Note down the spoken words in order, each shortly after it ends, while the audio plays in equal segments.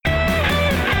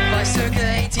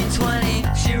1820,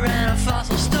 she ran a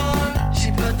fossil store.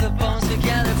 She put the bones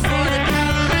together for the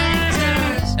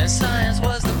collectors. And science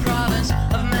was the province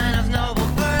of men of noble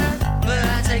birth. But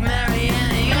I take Mary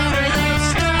Annie over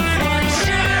those stuff white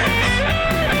shirts.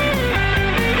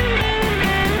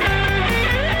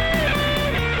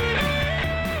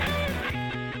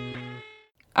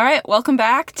 All right, welcome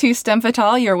back to STEM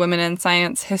Fatale, your Women in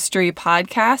Science History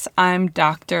podcast. I'm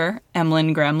Dr.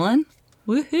 Emlyn Gremlin.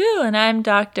 Woohoo! And I'm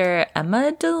Dr.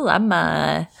 Emma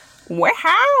Dilemma.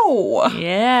 Wow!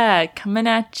 Yeah, coming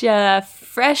at ya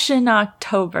fresh in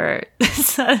October.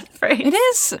 Is that a phrase? It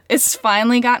is. It's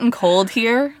finally gotten cold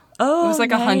here. Oh, it was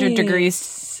like 100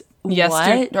 degrees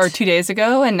yesterday or 2 days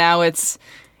ago, and now it's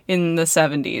in the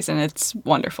 70s, and it's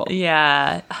wonderful.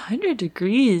 Yeah, 100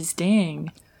 degrees,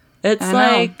 dang. It's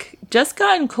like just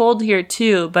gotten cold here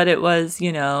too, but it was,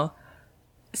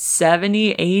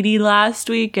 70, 80 last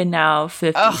week, and now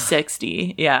 50,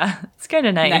 60. Yeah, it's kind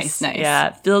of nice. Nice. Yeah,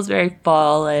 it feels very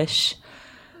fallish.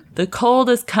 The cold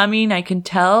is coming, I can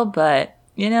tell, but,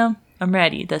 I'm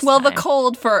ready this time. The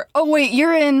cold for... Oh, wait,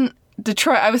 you're in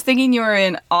Detroit. I was thinking you were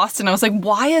in Austin. I was like,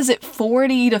 why is it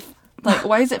 40 to...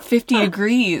 why is it 50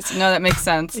 degrees? No, that makes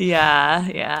sense.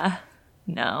 Yeah.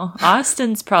 No,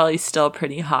 Austin's probably still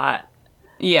pretty hot.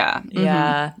 Yeah. Mm-hmm.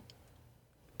 Yeah.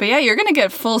 But yeah, you're going to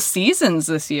get full seasons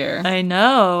this year. I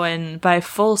know, and by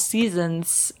full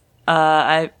seasons,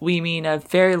 we mean a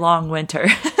very long winter.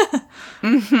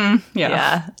 Mm-hmm.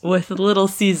 Yeah, with little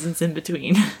seasons in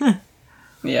between.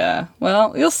 Yeah,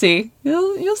 well, you'll see.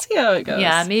 You'll see how it goes.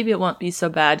 Yeah, maybe it won't be so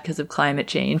bad because of climate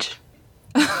change.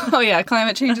 Oh yeah,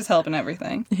 climate change is helping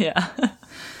everything. Yeah.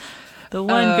 The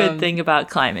one good thing about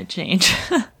climate change.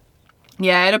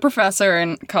 Yeah, I had a professor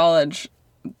in college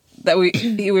that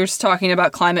we were just talking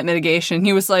about climate mitigation.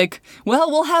 He was like,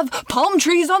 well, we'll have palm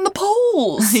trees on the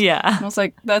poles. Yeah. And I was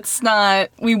like, that's not,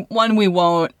 we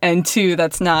won't, and two,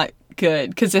 that's not good.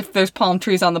 Because if there's palm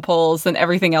trees on the poles, then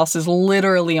everything else is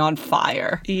literally on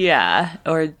fire. Yeah,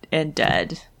 and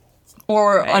dead.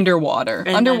 Or underwater.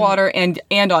 And underwater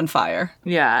and on fire.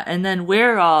 Yeah, and then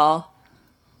we're all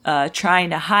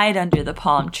trying to hide under the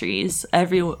palm trees.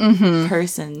 Every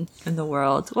person in the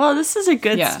world. Well, this is a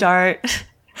good start.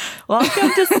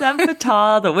 Welcome to STEM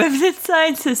Fatale, the Women in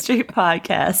Science History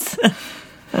podcast,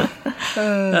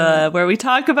 where we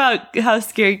talk about how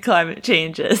scary climate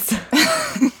change is.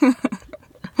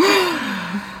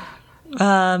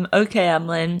 Okay,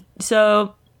 Emlyn.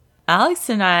 So Alex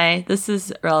and I, this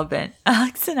is relevant.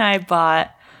 Alex and I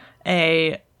bought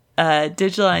a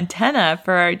digital antenna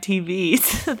for our TVs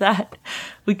so that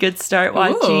we could start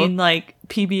watching like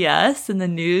PBS and the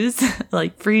news,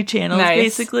 like free channels,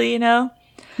 basically,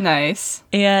 Nice.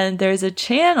 And there's a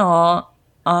channel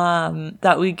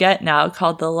that we get now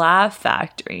called The Laugh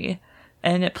Factory,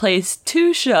 and it plays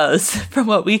 2 shows from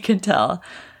what we can tell.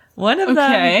 One of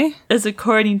them is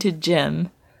According to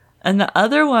Jim, and the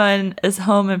other one is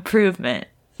Home Improvement.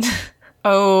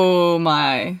 Oh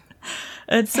my.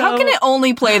 And so, how can it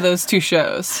only play those 2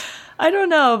 shows? I don't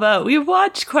know, but we've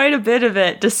watched quite a bit of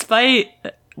it despite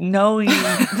knowing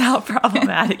how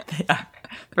problematic they are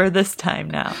for this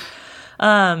time now.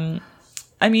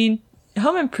 I mean,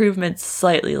 Home Improvement's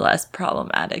slightly less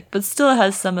problematic, but still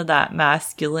has some of that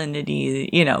masculinity,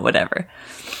 whatever.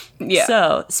 Yeah.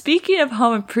 So, speaking of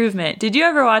Home Improvement, did you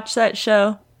ever watch that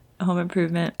show, Home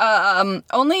Improvement?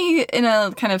 Only in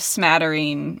a kind of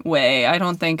smattering way. I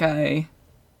don't think I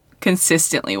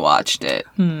consistently watched it.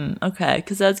 Okay,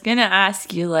 because I was going to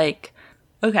ask you,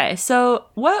 okay, so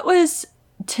what was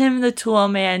Tim the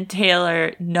Toolman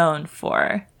Taylor known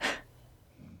for?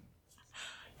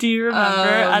 Do you remember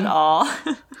at all?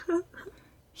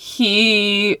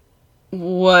 He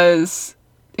was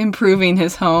improving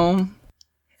his home.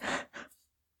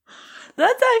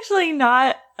 That's actually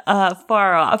not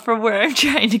far off from where I'm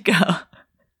trying to go.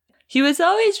 He was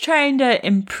always trying to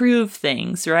improve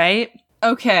things, right?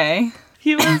 Okay.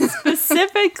 He was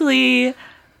specifically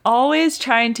always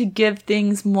trying to give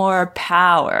things more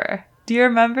power. Do you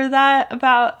remember that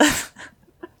about...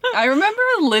 I remember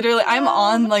literally, I'm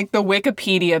on the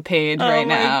Wikipedia page right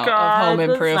now of Home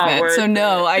Improvement. So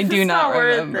no, I do not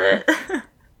remember.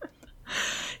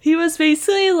 He was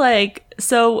basically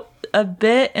so a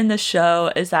bit in the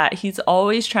show is that he's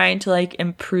always trying to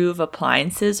improve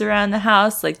appliances around the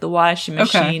house, like the washing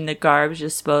machine, the garbage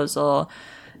disposal.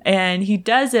 And he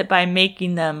does it by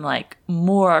making them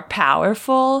more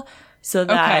powerful. So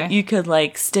that you could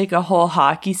stick a whole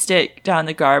hockey stick down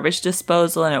the garbage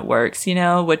disposal and it works,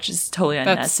 which is totally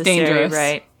unnecessary,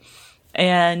 right?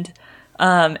 And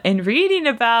in reading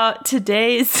about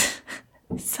today's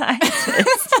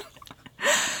scientists,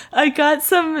 I got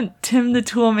some Tim the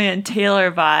Toolman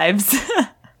Taylor vibes.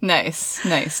 Nice.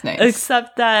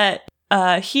 Except that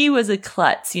he was a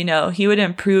klutz, you know. He would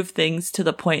improve things to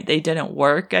the point they didn't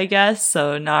work, I guess,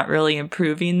 so not really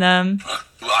improving them.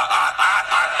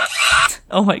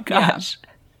 Oh my gosh.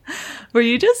 Yeah. Were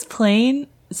you just playing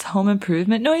home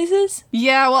improvement noises?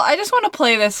 Yeah, well, I just want to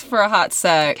play this for a hot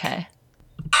sec. Okay.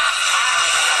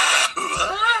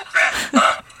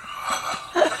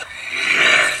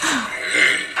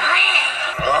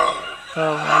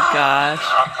 Oh my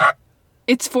gosh.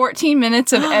 It's 14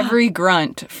 minutes of every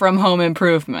grunt from Home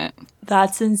Improvement.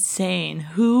 That's insane.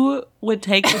 Who would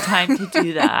take the time to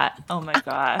do that? Oh my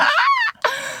gosh.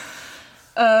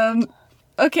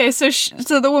 Okay, so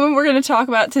the woman we're going to talk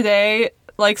about today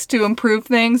likes to improve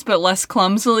things, but less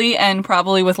clumsily and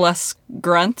probably with less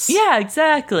grunts. Yeah,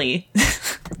 exactly.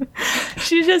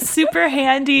 She's just super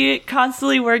handy,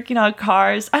 constantly working on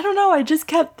cars. I don't know, I just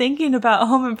kept thinking about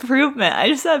Home Improvement. I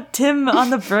just have Tim on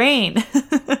the brain.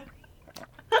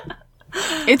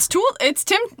 It's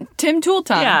Tim Tool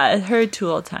time. Yeah, her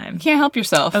tool time. Can't help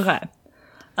yourself. Okay.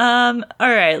 All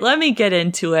right, let me get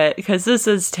into it because this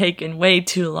has taken way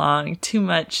too long. Too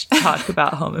much talk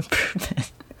about Home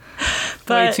Improvement.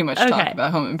 Way too much talk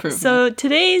about Home Improvement. So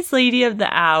today's Lady of the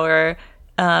Hour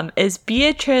is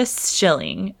Beatrice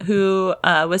Schilling, who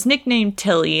was nicknamed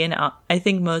Tilly, and I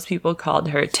think most people called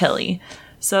her Tilly.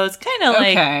 So it's kind of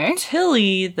like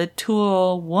Tilly, the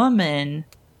tool woman,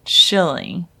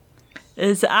 Schilling.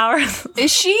 Is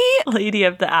she Lady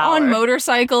of the Hour on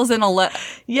motorcycles in a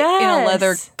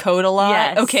leather coat a lot?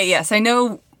 Yes. Okay, yes, I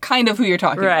know kind of who you're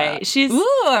talking about. Right. She's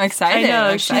I'm excited. I know,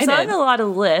 I'm excited. she's on a lot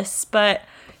of lists, but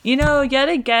you know, yet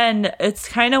again, it's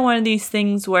kind of one of these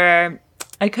things where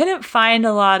I couldn't find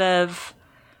a lot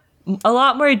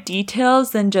more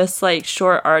details than just like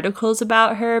short articles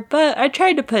about her, but I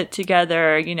tried to put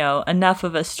together, you know, enough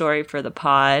of a story for the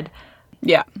pod.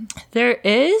 Yeah. There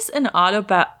is not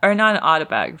an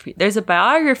autobiography. There's a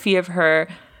biography of her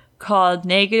called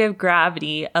Negative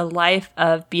Gravity, A Life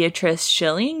of Beatrice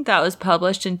Schilling that was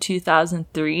published in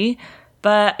 2003.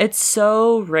 But it's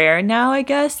so rare now, I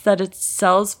guess, that it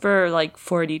sells for like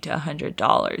 $40 to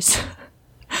 $100.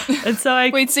 And so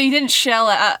Wait, so you didn't shell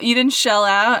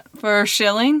out for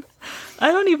Schilling?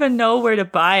 I don't even know where to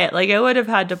buy it. Like, I would have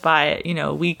had to buy it, you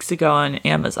know, weeks ago on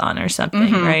Amazon or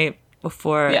something, right?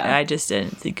 Before I just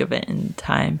didn't think of it in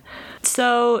time.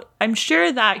 So I'm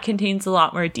sure that contains a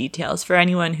lot more details for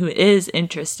anyone who is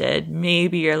interested.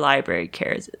 Maybe your library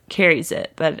carries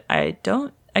it, but I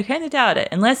kind of doubt it,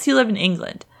 unless you live in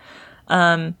England.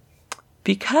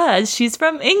 Because she's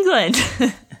from England.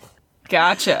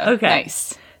 Gotcha. Okay.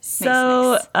 Nice.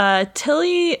 So nice.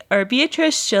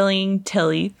 Beatrice Schilling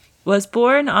Tilly was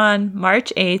born on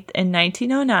March 8th in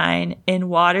 1909 in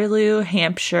Waterloo,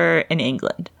 Hampshire in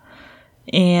England.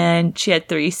 And she had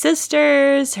 3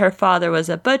 sisters. Her father was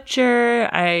a butcher.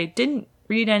 I didn't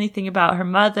read anything about her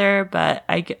mother, but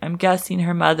I'm guessing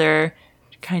her mother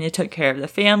kind of took care of the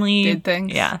family. Did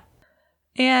things. Yeah.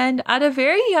 And at a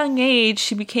very young age,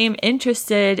 she became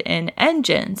interested in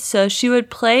engines. So she would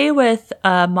play with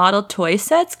model toy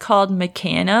sets called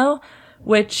Meccano,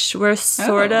 which were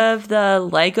sort of the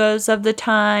Legos of the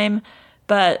time.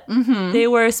 But they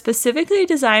were specifically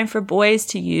designed for boys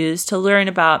to use to learn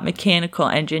about mechanical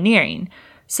engineering.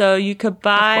 So you could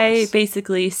buy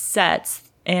basically sets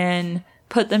and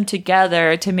put them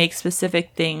together to make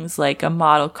specific things like a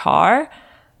model car.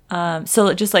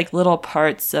 So just like little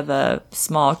parts of a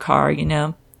small car, you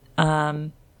know.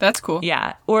 That's cool.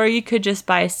 Yeah. Or you could just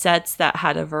buy sets that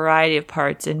had a variety of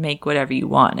parts and make whatever you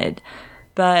wanted.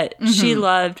 But she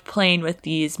loved playing with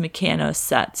these Meccano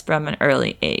sets from an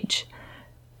early age.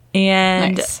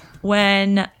 And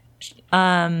when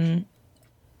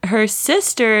her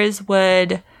sisters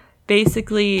would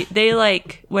basically, they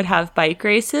would have bike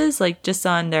races, like just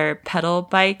on their pedal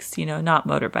bikes, you know, not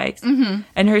motorbikes.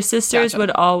 And her sisters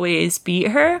would always beat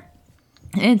her.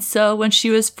 And so when she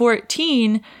was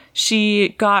 14,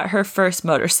 she got her first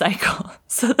motorcycle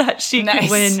so that she could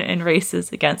win in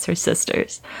races against her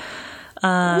sisters.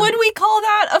 Would we call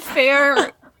that a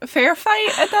fair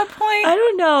fight at that point? I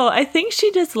don't know. I think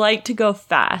she just liked to go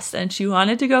fast and she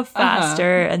wanted to go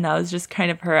faster and that was just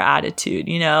kind of her attitude,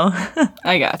 you know?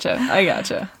 I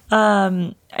gotcha.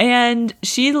 And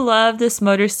she loved this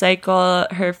motorcycle.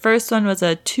 Her first one was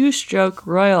a 2-stroke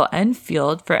Royal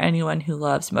Enfield for anyone who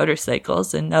loves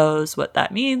motorcycles and knows what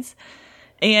that means.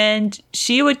 And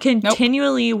she would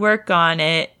continually work on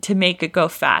it to make it go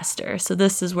faster. So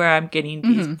this is where I'm getting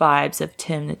these vibes of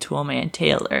Tim the Toolman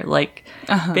Taylor,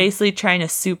 basically trying to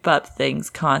soup up things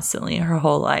constantly her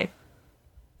whole life.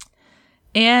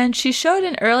 And she showed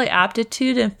an early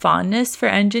aptitude and fondness for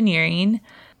engineering.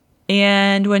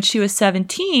 And when she was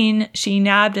 17, she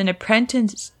nabbed an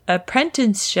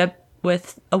apprenticeship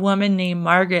with a woman named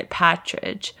Margaret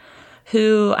Patridge,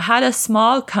 who had a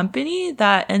small company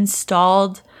that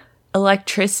installed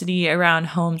electricity around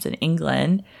homes in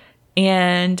England,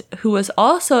 and who was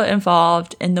also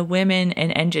involved in the Women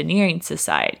in Engineering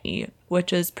Society,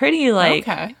 which is pretty like,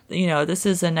 this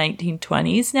is the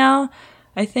 1920s now,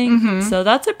 I think. So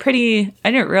that's I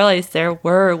didn't realize there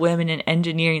were women in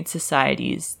engineering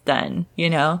societies then,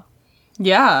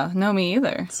 Yeah, no, me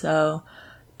either. So,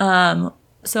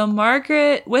 with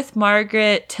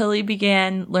Margaret, Tilly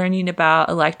began learning about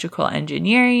electrical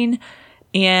engineering,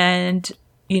 and,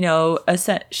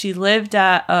 she lived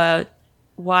at a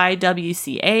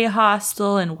YWCA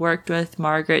hostel and worked with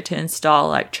Margaret to install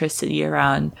electricity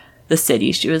around the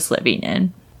city she was living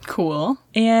in. Cool.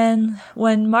 And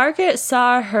when Margaret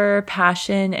saw her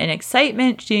passion and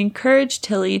excitement, she encouraged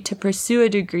Tilly to pursue a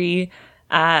degree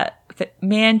at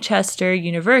Manchester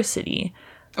University.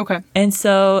 Okay. And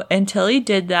Tilly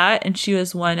did that, and she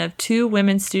was one of 2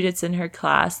 women students in her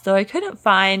class, though I couldn't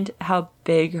find how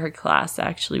big her class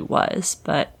actually was,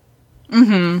 but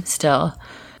still.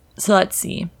 So let's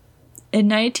see. In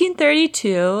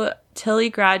 1932, Tilly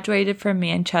graduated from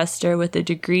Manchester with a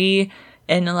degree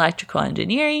in electrical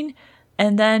engineering,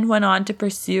 and then went on to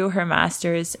pursue her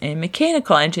master's in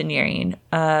mechanical engineering,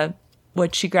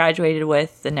 which she graduated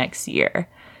with the next year.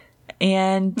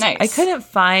 And nice. I couldn't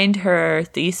find her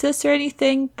thesis or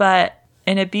anything, but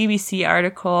in a BBC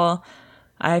article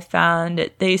I found,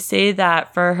 they say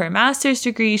that for her master's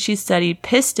degree, she studied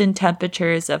piston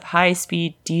temperatures of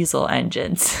high-speed diesel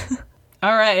engines.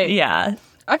 All right. Yeah.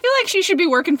 I feel like she should be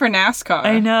working for NASCAR.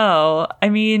 I know. I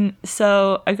mean,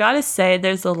 so I gotta say,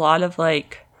 there's a lot of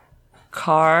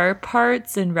car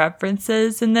parts and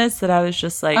references in this that I was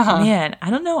just like, man,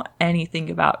 I don't know anything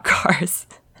about cars.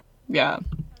 Yeah.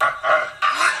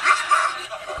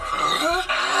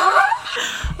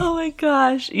 Oh my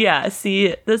gosh. Yeah,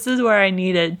 see, this is where I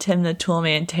needed Tim the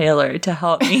Toolman Taylor to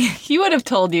help me. He would have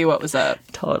told you what was up.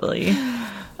 Totally.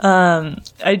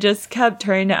 I just kept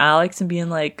turning to Alex and being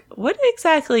like, what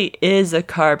exactly is a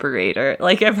carburetor?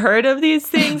 I've heard of these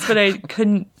things, but I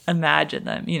couldn't imagine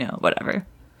them, whatever.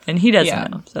 And he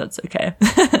doesn't know, so it's okay.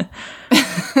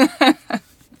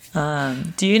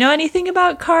 Do you know anything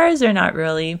about cars or not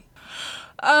really?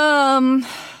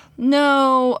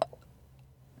 No,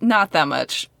 not that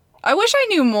much. I wish I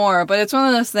knew more, but it's one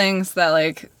of those things that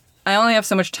I only have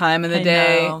so much time in the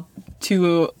day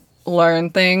to learn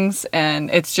things,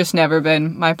 and it's just never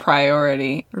been my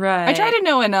priority. Right. I try to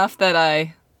know enough that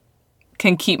I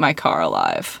can keep my car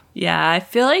alive. Yeah, I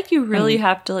feel like you really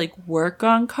have to work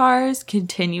on cars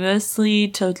continuously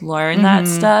to learn that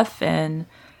stuff, and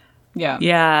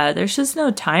yeah, there's just no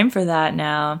time for that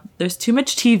now. There's too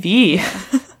much TV.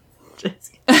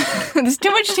 There's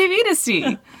too much TV to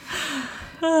see.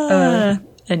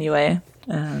 Anyway,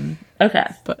 okay.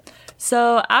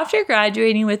 So after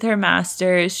graduating with her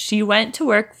master's, she went to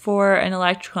work for an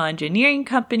electrical engineering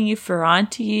company,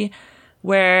 Ferranti,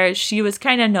 where she was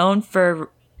kind of known for,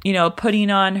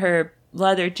 putting on her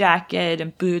leather jacket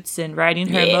and boots and riding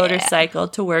her motorcycle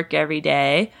to work every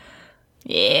day.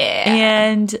 Yeah.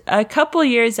 And a couple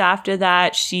years after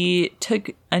that, she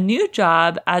took a new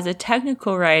job as a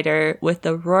technical writer with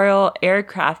the Royal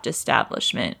Aircraft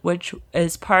Establishment, which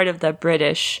is part of the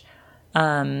British,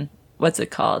 what's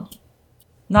it called?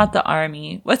 Not the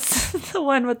Army. What's the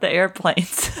one with the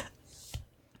airplanes?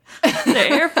 The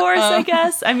Air Force, I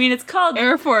guess. I mean, it's called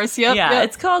Air Force. Yep. Yeah, yep.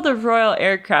 It's called the Royal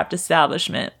Aircraft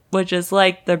Establishment, which is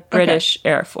like the British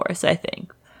Air Force, I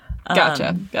think.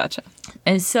 Gotcha.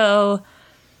 And so,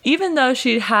 even though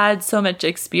she had so much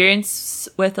experience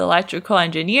with electrical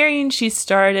engineering, she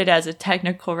started as a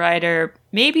technical writer,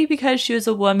 maybe because she was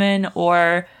a woman,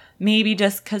 or maybe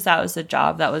just because that was a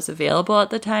job that was available at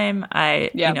the time.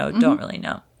 I don't really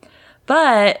know.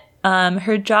 But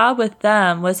her job with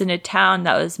them was in a town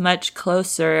that was much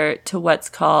closer to what's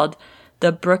called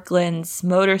the Brooklands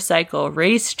Motorcycle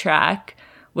Racetrack,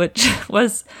 which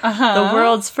was the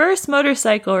world's first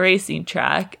motorcycle racing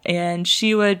track. And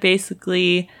she would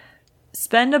basically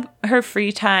spend her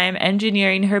free time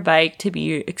engineering her bike to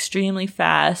be extremely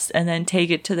fast and then take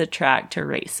it to the track to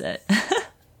race it.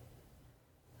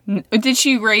 Did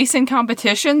she race in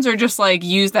competitions or just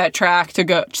use that track to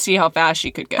go see how fast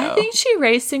she could go? I think she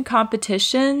raced in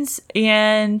competitions,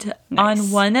 and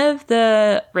on one of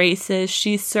the races,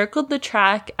 she circled the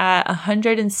track at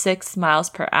 106 miles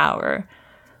per hour,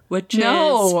 which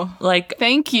is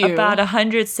thank you. About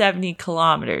 170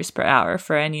 kilometers per hour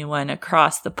for anyone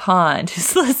across the pond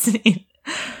who's listening.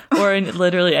 or in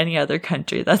literally any other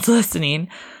country that's listening,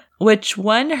 which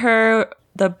won her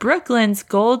the Brooklands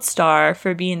Gold Star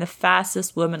for being the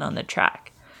fastest woman on the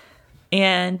track.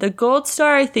 And the Gold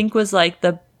Star, I think, was like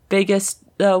the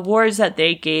awards that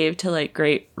they gave to like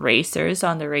great racers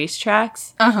on the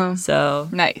racetracks. So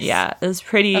Nice. Yeah, it was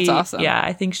pretty. That's awesome. Yeah,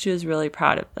 I think she was really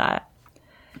proud of that.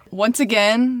 Once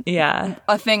again, Yeah,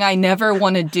 a thing I never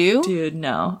want to do, dude,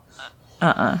 no.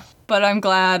 but I'm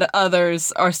glad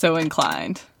others are so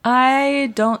inclined.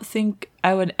 I don't think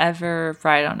I would ever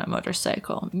ride on a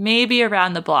motorcycle. Maybe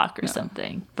around the block or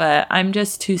something, but I'm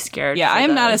just too scared. Yeah, for I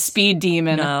am not a those. speed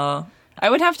demon. No. I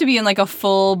would have to be in like a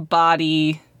full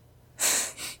body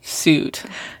suit.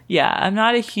 Yeah, I'm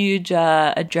not a huge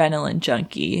adrenaline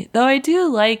junkie, though I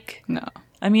do like. No.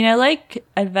 I mean, I like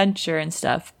adventure and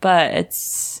stuff, but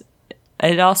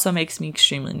it also makes me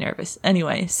extremely nervous.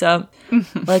 Anyway, so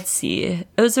let's see.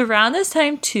 It was around this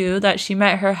time too that she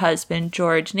met her husband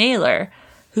George Naylor,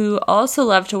 who also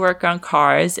loved to work on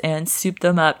cars and soup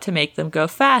them up to make them go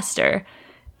faster.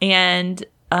 And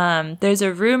there's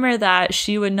a rumor that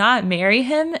she would not marry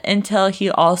him until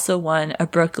he also won a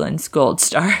Brooklands Gold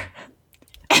Star.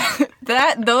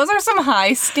 Those are some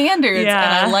high standards, Yeah.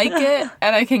 and I like it,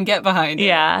 and I can get behind it.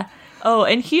 Yeah. Oh,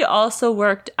 and he also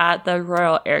worked at the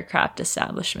Royal Aircraft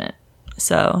Establishment.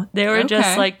 So they were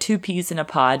just Okay. like two peas in a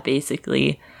pod,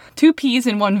 basically. 2 peas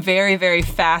in one very, very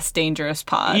fast, dangerous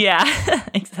pod. Yeah,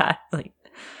 exactly.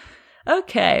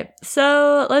 Okay,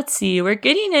 so let's see. We're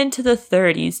getting into the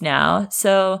 30s now.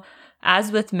 So,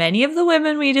 as with many of the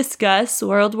women we discuss,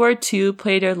 World War II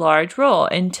played a large role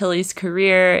in Tilly's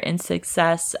career and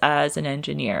success as an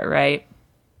engineer, right?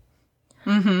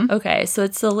 Okay, so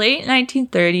it's the late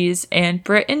 1930s, and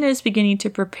Britain is beginning to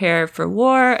prepare for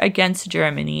war against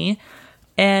Germany.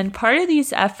 And part of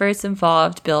these efforts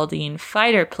involved building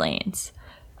fighter planes.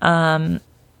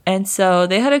 And so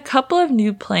they had a couple of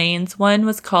new planes. One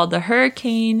was called the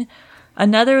Hurricane.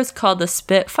 Another was called the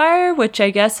Spitfire, which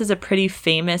I guess is a pretty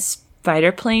famous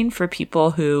fighter plane for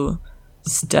people who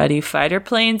study fighter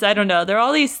planes. I don't know. There are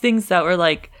all these things that were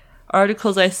like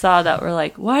articles I saw that were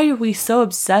like, why are we so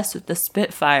obsessed with the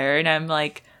Spitfire? And I'm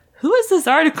like, who is this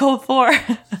article for?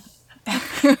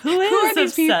 Who is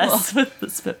these people? obsessed with the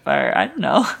Spitfire? I don't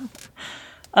know.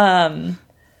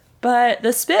 But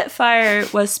the Spitfire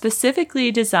was specifically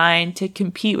designed to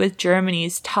compete with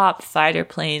Germany's top fighter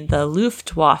plane, the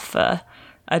Luftwaffe.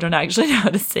 I don't actually know how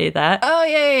to say that. Oh,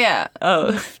 yeah.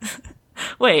 Oh,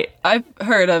 wait, I've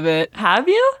heard of it. have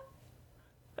you?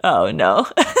 Oh, no.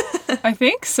 I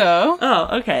think so.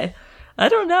 Oh, okay. I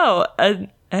don't know. I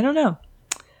don't know.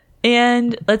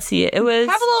 And let's see, it was...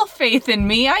 Have a little faith in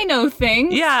me. I know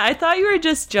things. Yeah, I thought you were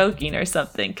just joking or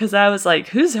something, because I was like,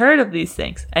 who's heard of these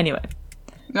things? Anyway.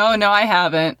 No, I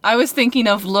haven't. I was thinking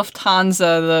of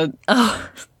Lufthansa,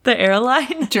 The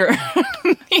airline? yeah.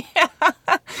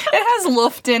 It has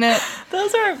Luft in it.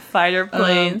 Those aren't fighter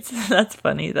planes. That's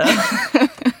funny, though.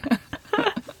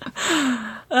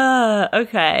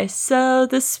 Okay, so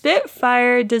the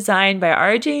Spitfire, designed by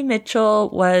R.J. Mitchell,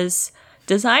 was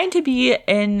designed to be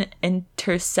an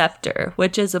interceptor,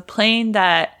 which is a plane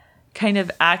that kind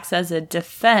of acts as a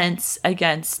defense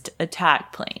against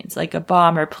attack planes, like a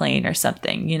bomber plane or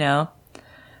something, you know?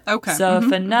 Okay. So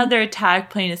if another attack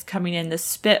plane is coming in, the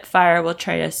Spitfire will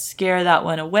try to scare that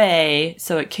one away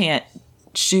so it can't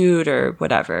shoot or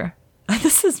whatever.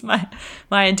 This is my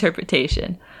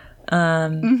interpretation.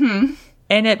 And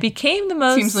it became the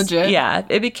most... Seems legit. Yeah,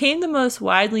 it became the most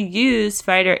widely used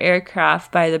fighter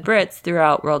aircraft by the Brits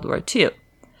throughout World War II.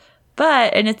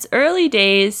 But in its early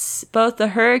days, both the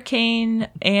Hurricane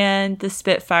and the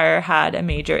Spitfire had a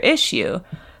major issue,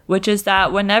 which is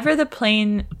that whenever the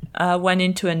plane went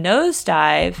into a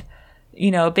nosedive, you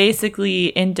know, basically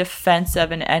in defense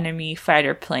of an enemy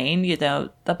fighter plane, you know,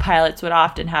 the pilots would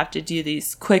often have to do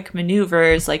these quick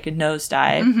maneuvers like a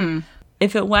nosedive.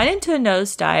 If it went into a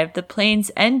nosedive, the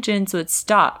plane's engines would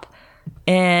stop,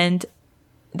 and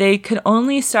they could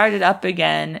only start it up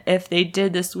again if they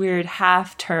did this weird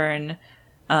half turn,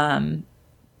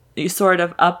 sort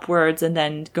of upwards and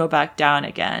then go back down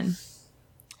again.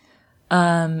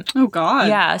 Oh, God.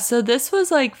 Yeah, so this was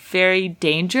like very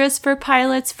dangerous for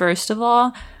pilots, first of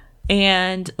all,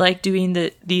 and like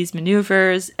doing these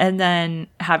maneuvers and then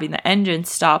having the engine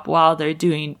stop while they're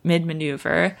doing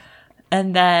mid-maneuver.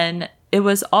 And then it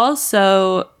was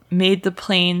also made the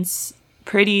planes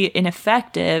pretty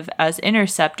ineffective as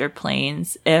interceptor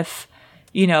planes if,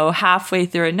 you know, halfway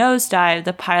through a nosedive,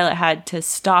 the pilot had to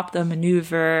stop the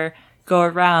maneuver, go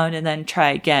around, and then try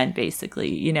again,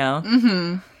 basically, you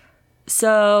know?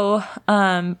 So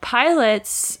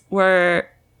pilots were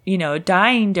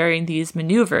dying during these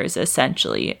maneuvers,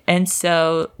 essentially. And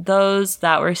so those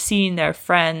that were seeing their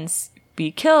friends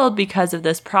be killed because of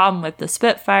this problem with the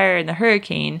Spitfire and the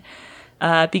Hurricane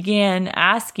began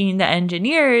asking the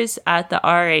engineers at the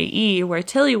RAE, where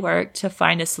Tilly worked, to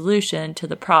find a solution to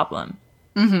the problem.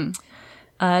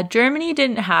 Germany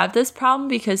didn't have this problem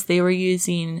because they were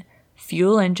using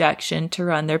fuel injection to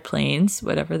run their planes,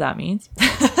 whatever that means.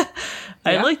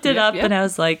 I looked it up and I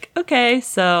was like, okay,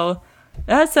 so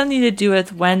it has something to do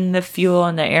with when the fuel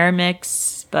and the air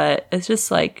mix, but it's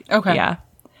just like, okay. Yeah.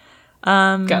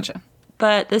 Gotcha.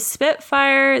 But the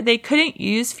Spitfire, they couldn't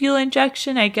use fuel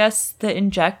injection. I guess the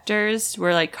injectors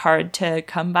were like hard to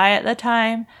come by at the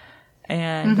time.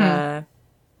 And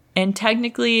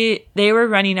technically they were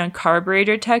running on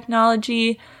carburetor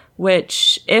technology,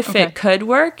 which if it could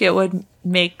work, it would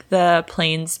make the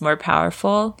planes more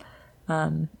powerful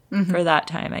for that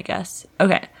time, I guess.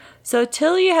 Okay. So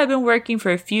Tilly had been working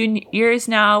for a few years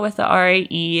now with the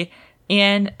RAE.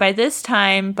 And by this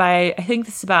time, I think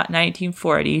this is about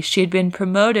 1940, she had been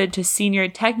promoted to senior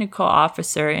technical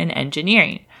officer in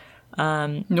engineering.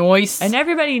 Nice. And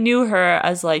everybody knew her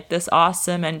as like this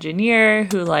awesome engineer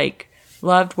who like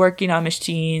loved working on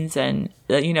machines, and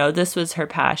this was her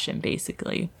passion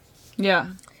basically.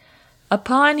 Yeah.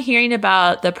 Upon hearing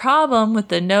about the problem with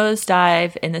the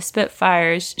nosedive in the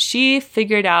Spitfires, she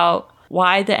figured out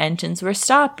why the engines were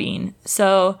stopping.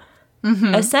 So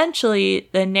essentially,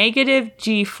 the negative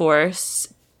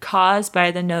G-force caused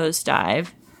by the nosedive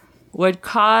would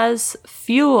cause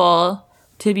fuel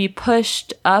to be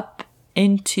pushed up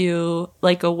into,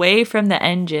 like, away from the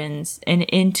engines and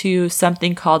into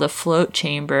something called a float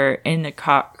chamber in the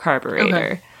carburetor.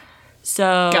 Okay.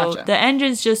 So Gotcha. the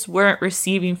engines just weren't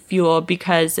receiving fuel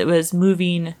because it was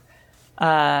moving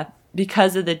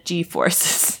because of the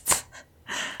G-forces.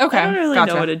 Okay. I don't really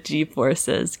gotcha. know what a G-force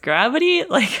is. Gravity?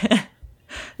 Like,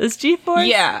 is G-force?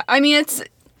 Yeah. I mean,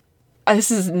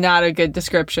 this is not a good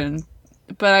description,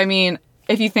 but I mean,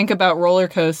 if you think about roller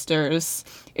coasters,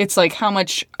 it's like how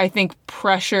much, I think,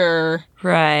 pressure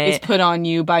is put on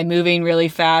you by moving really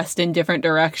fast in different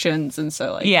directions. And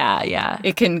so, like, Yeah.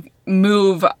 it can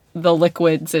move the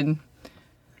liquids in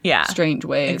Yeah. strange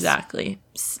ways. Exactly.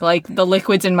 Like the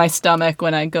liquids in my stomach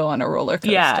when I go on a roller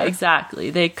coaster. Yeah, exactly.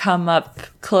 They come up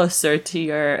closer to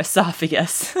your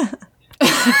esophagus.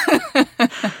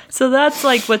 So that's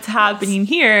like what's happening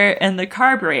here in the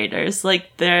carburetors.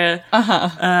 Like they're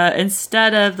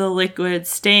instead of the liquid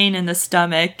staying in the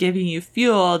stomach giving you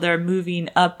fuel, they're moving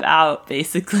up out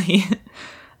basically.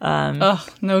 Oh,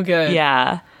 no good.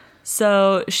 Yeah.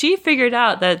 So she figured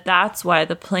out that that's why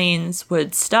the planes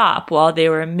would stop while they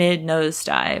were mid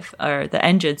nosedive, or the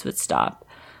engines would stop.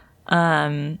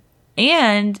 And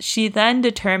she then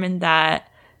determined that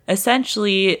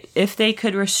essentially if they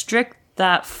could restrict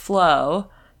that flow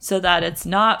so that it's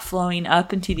not flowing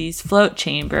up into these float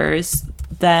chambers,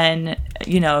 then,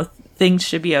 things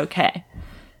should be okay.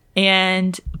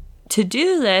 And to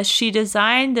do this, she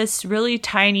designed this really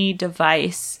tiny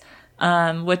device,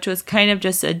 which was kind of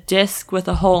just a disc with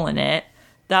a hole in it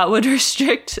that would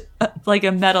restrict, like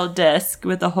a metal disc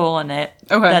with a hole in it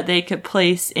that they could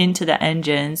place into the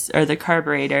engines or the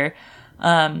carburetor,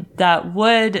 that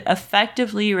would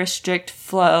effectively restrict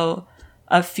flow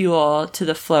of fuel to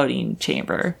the floating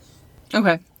chamber.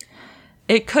 Okay.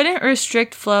 It couldn't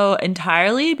restrict flow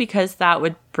entirely because that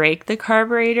would break the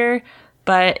carburetor,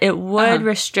 but it would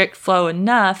restrict flow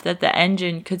enough that the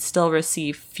engine could still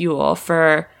receive fuel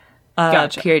for a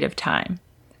period of time.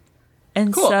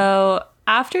 And so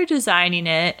after designing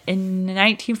it in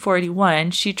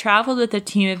 1941, she traveled with a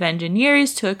team of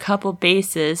engineers to a couple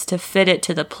bases to fit it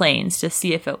to the planes to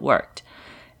see if it worked.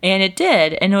 And it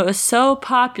did, and it was so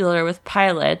popular with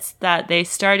pilots that they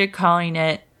started calling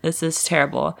it, this is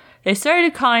terrible, they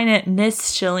started calling it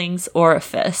Miss Schilling's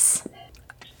orifice.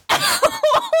 What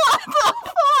the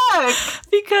fuck?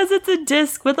 Because it's a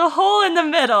disc with a hole in the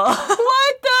middle.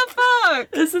 What the fuck?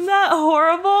 Isn't that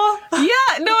horrible?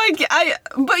 Yeah, no,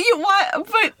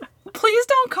 but please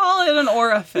don't call it an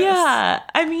orifice. Yeah,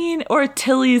 I mean, or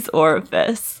Tilly's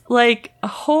orifice. Like,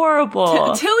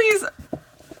 horrible. Tilly's...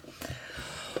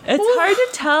 It's hard to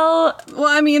tell. Well,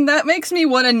 I mean, that makes me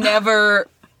want to never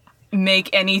make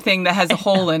anything that has a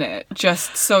hole in it,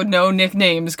 just so no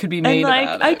nicknames could be made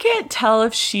about it. I can't tell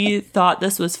if she thought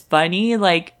this was funny.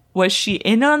 Like, was she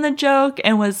in on the joke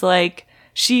and was like,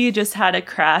 she just had a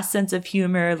crass sense of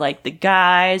humor, like the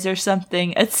guys or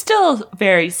something? It's still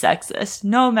very sexist,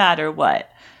 no matter what.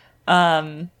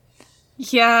 Yeah,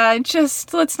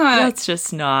 let's not. That's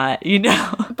just not,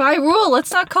 By rule,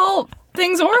 let's not call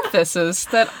things orifices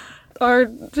that are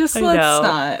just,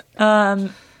 let's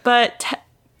not. But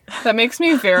That makes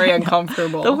me very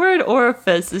uncomfortable. The word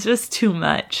orifice is just too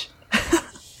much.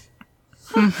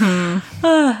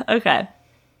 Okay.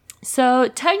 So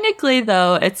technically,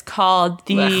 though, it's called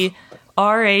the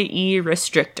RAE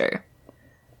restrictor.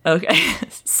 Okay.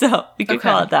 So we could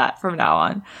call it that from now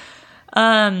on.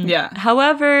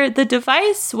 However, the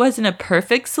device wasn't a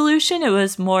perfect solution. It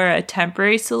was more a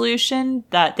temporary solution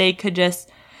that they could just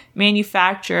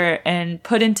manufacture and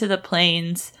put into the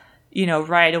planes,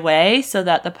 right away so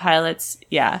that the pilots,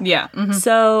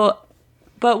 So,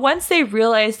 but once they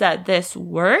realized that this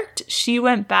worked, she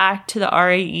went back to the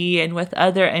RAE and with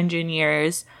other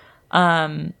engineers.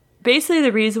 Basically,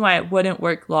 the reason why it wouldn't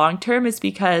work long term is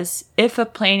because if a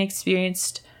plane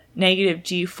experienced negative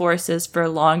G forces for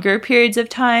longer periods of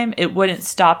time, it wouldn't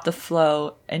stop the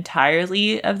flow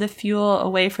entirely of the fuel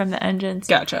away from the engines.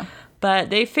 Gotcha.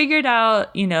 But they figured out,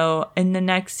 in the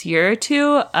next year or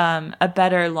two, a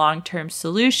better long-term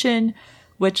solution,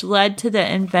 which led to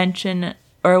the invention,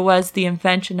 or was the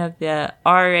invention of the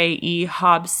RAE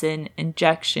Hobson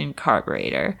injection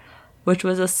carburetor, which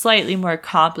was a slightly more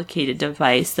complicated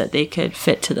device that they could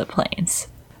fit to the planes.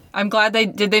 I'm glad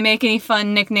did they make any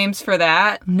fun nicknames for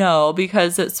that? No,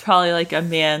 because it's probably like a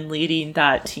man leading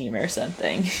that team or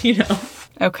something,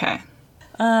 Okay.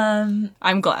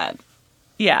 I'm glad.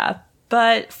 Yeah.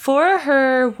 But for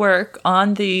her work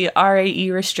on the RAE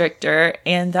restrictor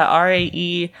and the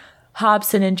RAE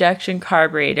Hobson injection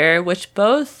carburetor, which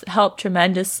both helped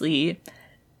tremendously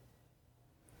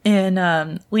in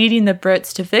leading the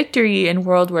Brits to victory in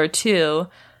World War II.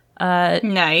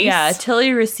 Nice. Yeah,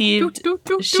 Tilly received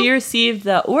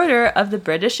the Order of the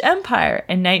British Empire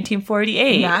in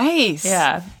 1948. Nice.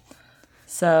 Yeah.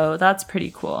 So that's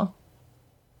pretty cool.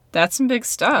 That's some big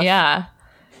stuff. Yeah.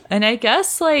 And I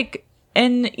guess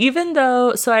and even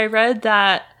though, so I read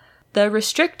that the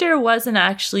restrictor wasn't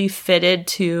actually fitted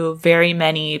to very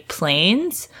many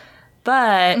planes,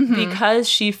 but because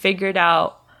she figured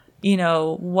out,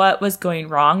 what was going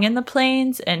wrong in the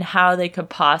planes and how they could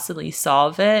possibly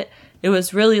solve it, it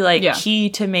was really key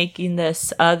to making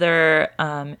this other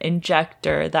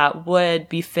injector that would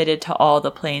be fitted to all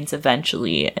the planes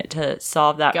eventually to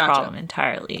solve that problem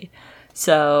entirely.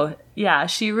 So yeah,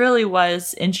 she really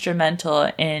was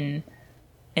instrumental in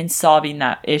solving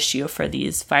that issue for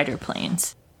these fighter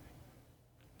planes.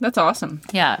 That's awesome.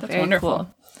 Yeah, that's very wonderful.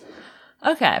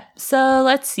 Cool. Okay, so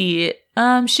let's see.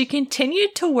 She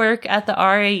continued to work at the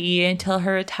RAE until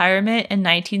her retirement in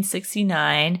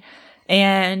 1969,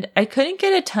 and I couldn't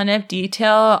get a ton of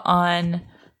detail on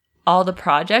all the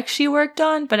projects she worked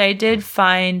on, but I did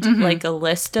find a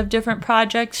list of different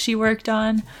projects she worked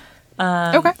on.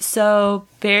 Okay. So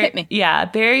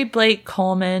Barry Blake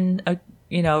Coleman,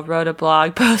 wrote a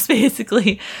blog post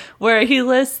basically where he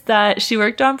lists that she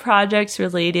worked on projects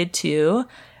related to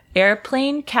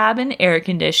airplane cabin air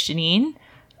conditioning,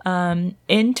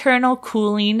 internal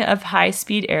cooling of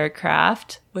high-speed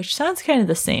aircraft, which sounds kind of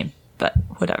the same, but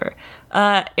whatever.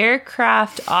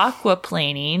 Aircraft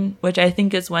aquaplaning, which I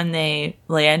think is when they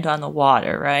land on the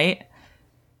water, right?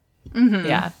 Mm-hmm.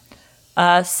 Yeah.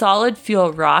 Solid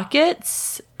fuel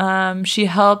rockets. She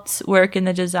helped work in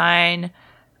the design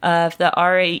of the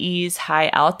RAE's high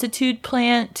altitude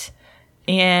plant,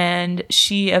 and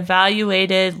she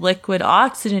evaluated liquid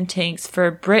oxygen tanks for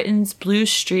Britain's Blue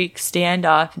Streak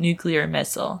standoff nuclear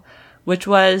missile, which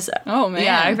was, oh man,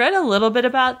 yeah, I read a little bit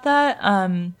about that.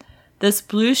 This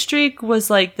Blue Streak was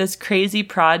this crazy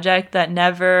project that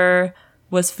never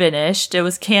was finished. It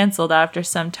was canceled after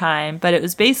some time, but it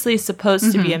was basically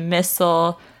supposed to be a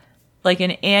missile,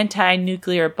 an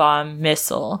anti-nuclear bomb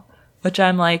missile, which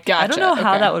I'm Gotcha. I don't know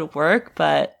how that would work,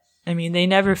 but I mean, they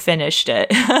never finished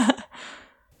it.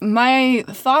 My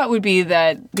thought would be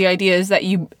that the idea is that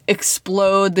you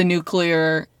explode the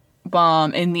nuclear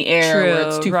bomb in the air where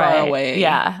it's too far away.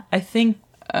 Yeah, I think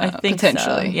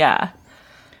potentially. So. Yeah.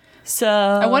 So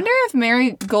I wonder if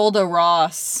Mary Golda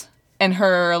Ross and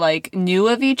her knew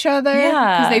of each other.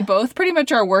 Yeah, because they both pretty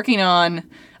much are working on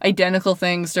identical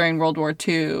things during World War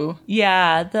II.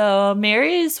 Yeah, though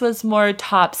Mary's was more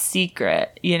top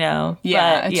secret, Yeah,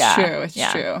 it's true.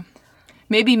 It's true.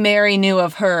 Maybe Mary knew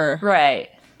of her. Right.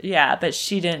 Yeah, but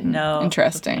she didn't know.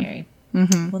 Interesting. Mary.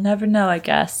 We'll never know, I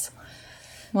guess.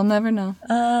 We'll never know.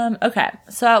 Okay.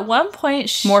 So at one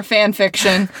point, more fan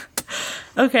fiction.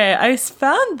 Okay, I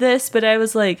found this, but I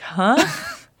was like, huh?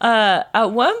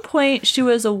 At one point, she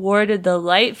was awarded the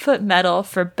Lightfoot Medal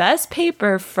for Best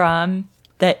Paper from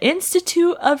the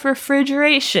Institute of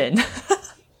Refrigeration.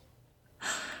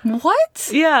 What?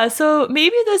 Yeah, so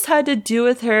maybe this had to do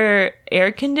with her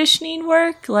air conditioning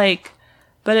work.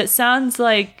 But it sounds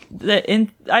like I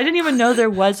didn't even know there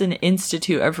was an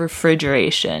Institute of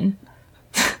Refrigeration.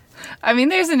 I mean,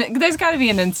 there's got to be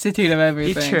an institute of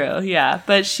everything. True, yeah.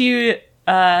 But she,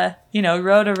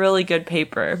 wrote a really good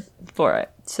paper for it.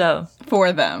 So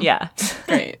for them, yeah,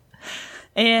 great.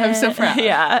 And I'm so proud.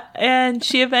 Yeah, and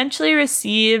she eventually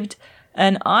received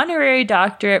an honorary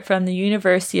doctorate from the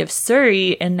University of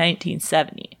Surrey in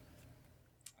 1970.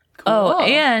 Cool. Oh,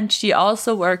 and she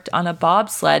also worked on a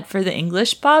bobsled for the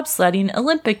English bobsledding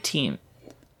Olympic team.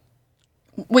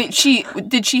 Wait,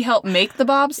 did she help make the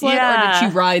bobsled, or did she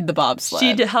ride the bobsled?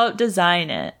 She helped design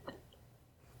it.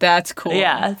 That's cool.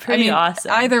 Yeah, pretty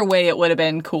awesome. Either way, it would have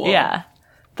been cool. Yeah,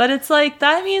 but it's like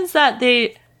that means that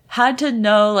they had to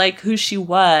know like who she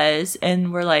was,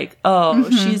 and were like, oh,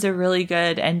 she's a really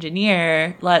good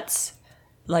engineer. Let's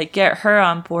like get her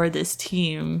on board this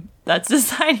team that's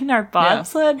designing our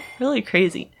bobsled. Yeah. Really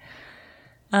crazy.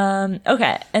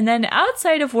 Okay. And then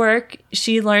outside of work,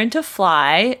 she learned to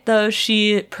fly, though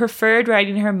she preferred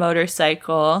riding her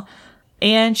motorcycle.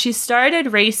 And she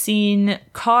started racing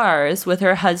cars with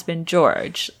her husband,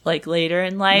 George, like later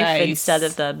in life instead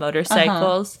of the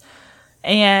motorcycles.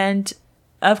 And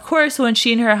of course, when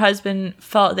she and her husband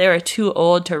felt they were too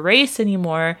old to race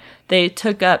anymore, they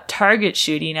took up target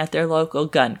shooting at their local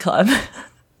gun club.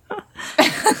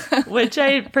 Which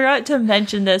I forgot to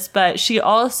mention this, but she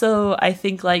also, I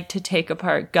think, liked to take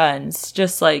apart guns,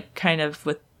 just like kind of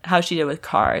with how she did with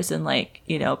cars and like,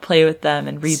 play with them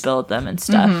and rebuild them and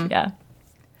stuff. Yeah.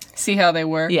 See how they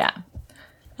work. Yeah.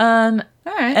 All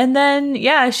right. And then,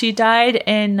 she died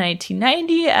in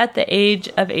 1990 at the age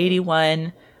of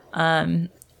 81.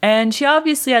 And she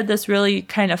obviously had this really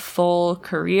kind of full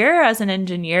career as an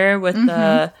engineer with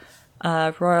the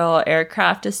Royal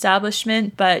Aircraft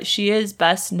Establishment, but she is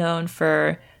best known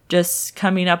for just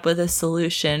coming up with a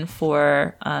solution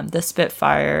for the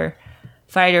Spitfire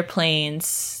fighter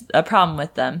planes, a problem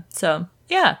with them. So,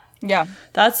 yeah. Yeah.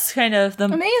 That's kind of the...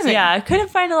 Amazing. Yeah, I couldn't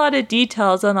find a lot of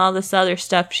details on all this other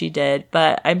stuff she did,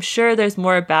 but I'm sure there's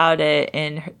more about it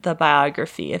in the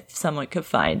biography if someone could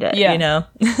find it, Yeah,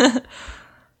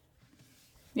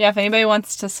 if anybody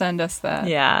wants to send us that.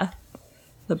 Yeah.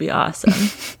 That'd be awesome.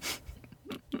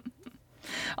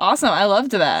 Awesome. I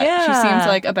loved that. Yeah. She seems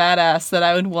like a badass that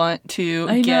I would want to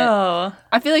I get. know.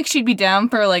 I feel like she'd be down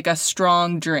for like a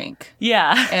strong drink.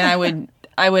 Yeah. And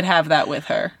I would have that with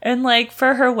her. And like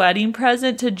for her wedding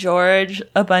present to George,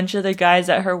 a bunch of the guys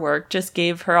at her work just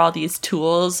gave her all these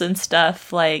tools and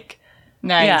stuff. Like,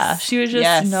 nice. Yeah, she was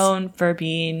just known for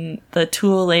being the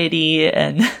tool lady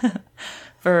and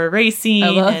for racing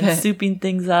and souping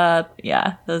things up.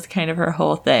 Yeah, that was kind of her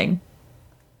whole thing.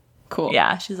 Cool.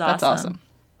 Yeah, she's awesome. That's awesome.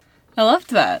 I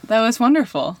loved that. That was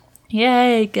wonderful.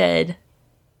 Yay, good.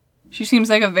 She seems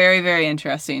like a very, very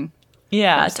interesting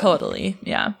person. Totally.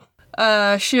 Yeah.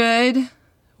 Should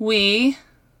we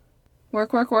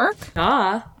work?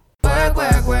 Ah.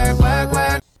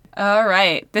 Work. All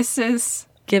right. This is...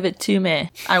 Give it to me.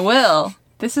 I will.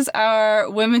 This is our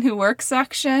Women Who Work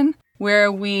section, where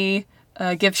we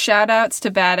give shout-outs to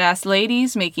badass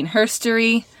ladies making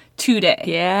herstory today.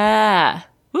 Yeah.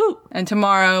 Woo. And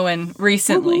tomorrow and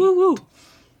recently. Woo, woo, woo.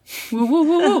 Woo, woo,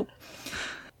 woo, woo.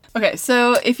 Okay,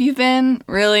 so if you've been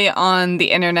really on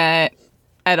the internet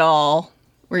at all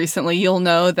recently, you'll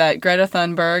know that Greta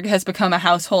Thunberg has become a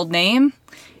household name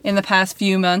in the past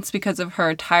few months because of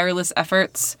her tireless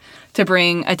efforts to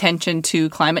bring attention to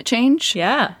climate change.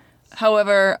 Yeah.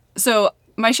 However, so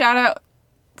my shout out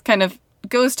kind of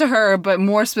goes to her, but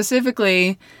more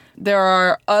specifically, there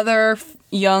are other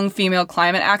young female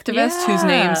climate activists whose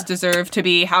names deserve to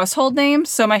be household names.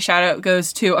 So my shout out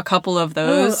goes to a couple of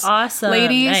those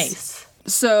ladies. Nice.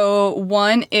 So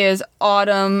one is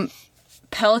Autumn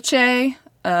Pelche,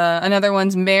 another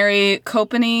one's Mary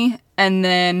Copany, and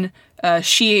then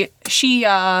Shia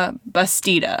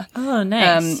Bastida. Oh,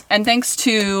 nice. And thanks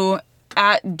to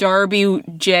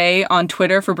 @DarbyJ on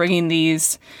Twitter for bringing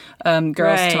these girls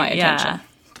to my attention.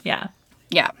 Yeah.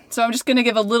 So I'm just going to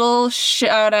give a little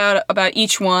shout out about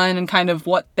each one and kind of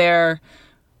what they're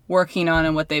working on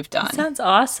and what they've done. That sounds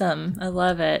awesome. I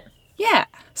love it. Yeah.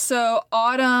 So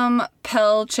Autumn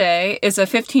Pelche is a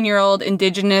 15-year-old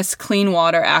Indigenous clean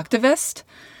water activist.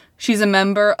 She's a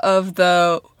member of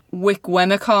the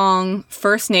Wikwemikong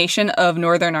First Nation of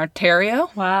Northern Ontario.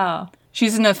 Wow.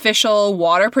 She's an official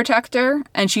water protector,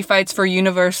 and she fights for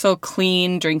universal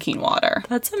clean drinking water.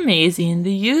 That's amazing.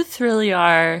 The youth really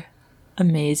are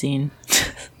amazing.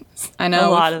 I know.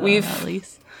 A lot of them, at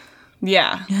least.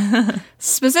 Yeah.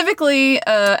 Specifically,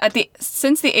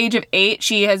 since the age of 8,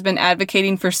 she has been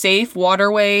advocating for safe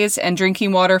waterways and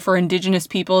drinking water for Indigenous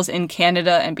peoples in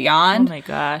Canada and beyond. Oh my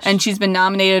gosh. And she's been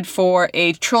nominated for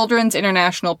a Children's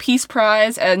International Peace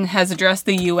Prize and has addressed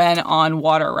the UN on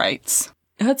water rights.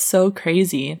 That's so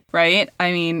crazy. Right?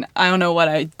 I mean, I don't know what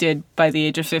I did by the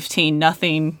age of 15.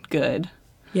 Nothing good.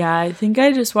 Yeah, I think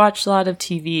I just watched a lot of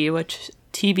TV, which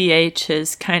TBH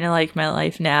is kind of like my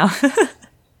life now.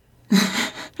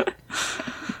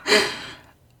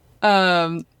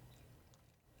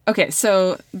 Okay,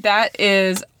 so that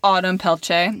is Autumn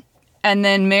Pelche. And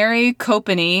then Mary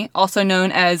Copeny, also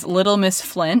known as Little Miss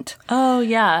Flint, Oh,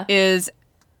 yeah. is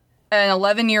an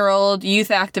 11-year-old youth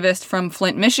activist from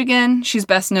Flint, Michigan. She's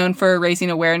best known for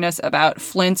raising awareness about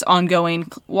Flint's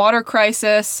ongoing water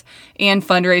crisis and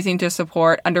fundraising to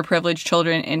support underprivileged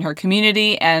children in her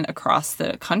community and across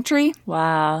the country.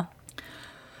 Wow.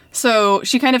 So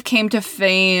she kind of came to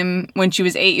fame when she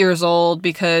was 8 years old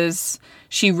because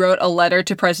she wrote a letter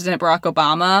to President Barack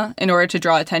Obama in order to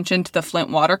draw attention to the Flint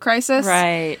water crisis.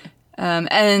 Right.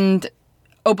 And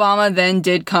Obama then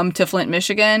did come to Flint,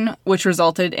 Michigan, which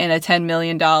resulted in a $10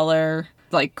 million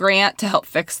grant to help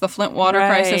fix the Flint water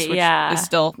crisis, which is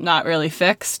still not really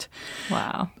fixed.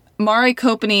 Wow. Mari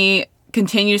Copeny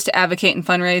continues to advocate and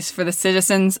fundraise for the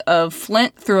citizens of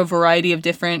Flint through a variety of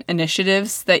different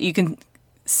initiatives that you can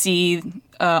see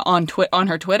on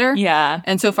her Twitter. Yeah.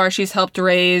 And so far she's helped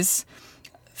raise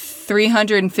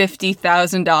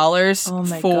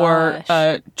 $350,000 for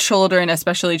children,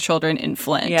 especially children in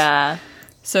Flint. Yeah.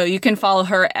 So you can follow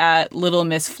her at Little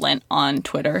Miss Flint on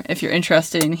Twitter if you're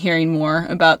interested in hearing more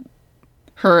about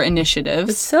her initiatives.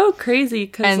 It's so crazy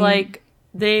because,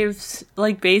 they've,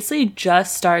 basically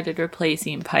just started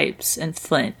replacing pipes in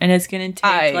Flint. And it's going to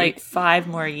take, 5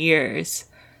 more years.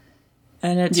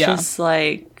 And it's just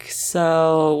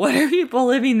so what are people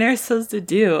living there supposed to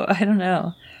do? I don't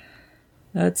know.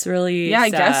 That's really sad. I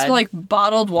guess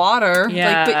bottled water.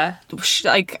 Yeah.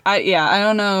 I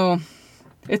don't know.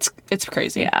 It's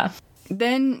crazy. Yeah.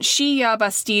 Then Shia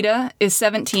Bastida is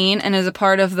 17 and is a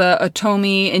part of the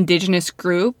Otomi indigenous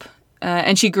group.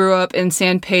 And she grew up in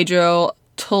San Pedro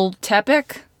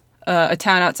Tultepec, a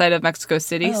town outside of Mexico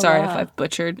City. Sorry if I've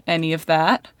butchered any of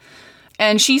that.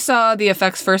 And she saw the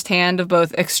effects firsthand of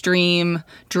both extreme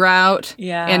drought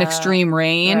and extreme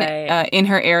rain in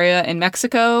her area in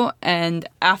Mexico. And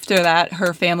after that,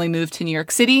 her family moved to New York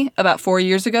City about 4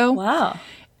 years ago. Wow.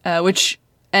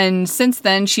 And since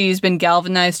then, she's been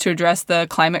galvanized to address the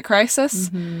climate crisis.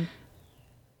 Mm-hmm.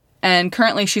 And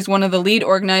currently, she's one of the lead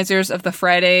organizers of the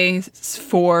Fridays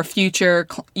for Future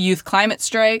Youth Climate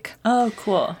Strike. Oh,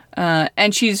 cool.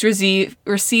 And she's received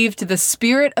the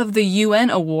Spirit of the UN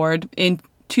Award in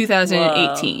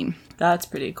 2018. Whoa, that's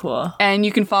pretty cool. And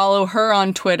you can follow her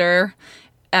on Twitter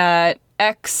at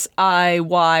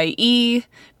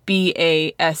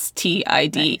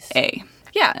XIYEBASTIDA. Nice.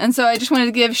 Yeah, and so I just wanted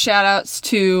to give shout-outs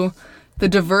to the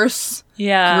diverse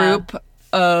group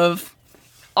of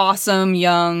awesome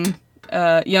young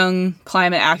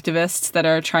climate activists that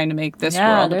are trying to make this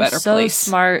world a better place. They're so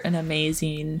smart and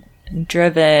amazing and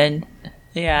driven.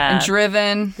 Yeah. And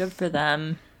driven. Good for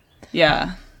them.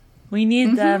 Yeah. We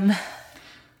need them.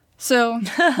 So,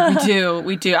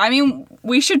 we do. I mean,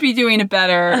 we should be doing it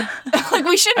better.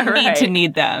 We shouldn't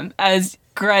need them, as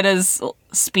Greta's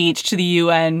speech to the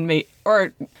UN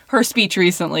or her speech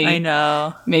recently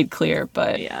made clear.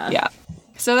 But yeah.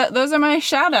 So those are my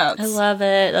shout outs. I love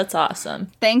it. That's awesome.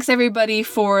 Thanks everybody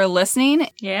for listening.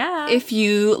 Yeah. If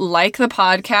you like the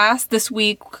podcast this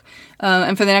week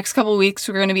and for the next couple of weeks,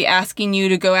 we're going to be asking you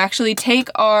to go actually take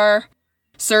our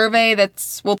survey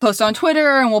we'll post on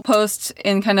Twitter and we'll post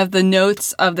in kind of the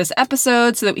notes of this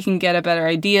episode so that we can get a better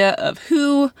idea of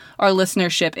who our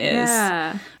listenership is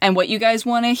and what you guys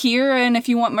want to hear and if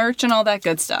you want merch and all that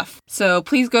good stuff. So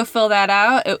please go fill that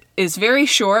out. It is very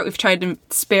short. We've tried to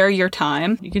spare your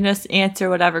time. You can just answer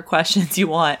whatever questions you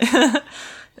want.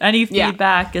 Any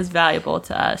feedback is valuable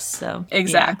to us. So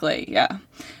exactly. Yeah.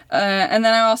 And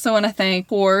then I also want to thank, of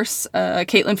course,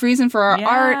 Caitlin Friesen for our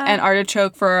art and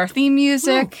Artichoke for our theme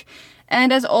music. Ooh.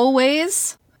 And as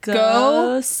always,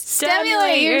 go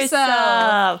stimulate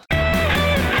yourself.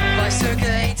 By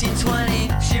circulating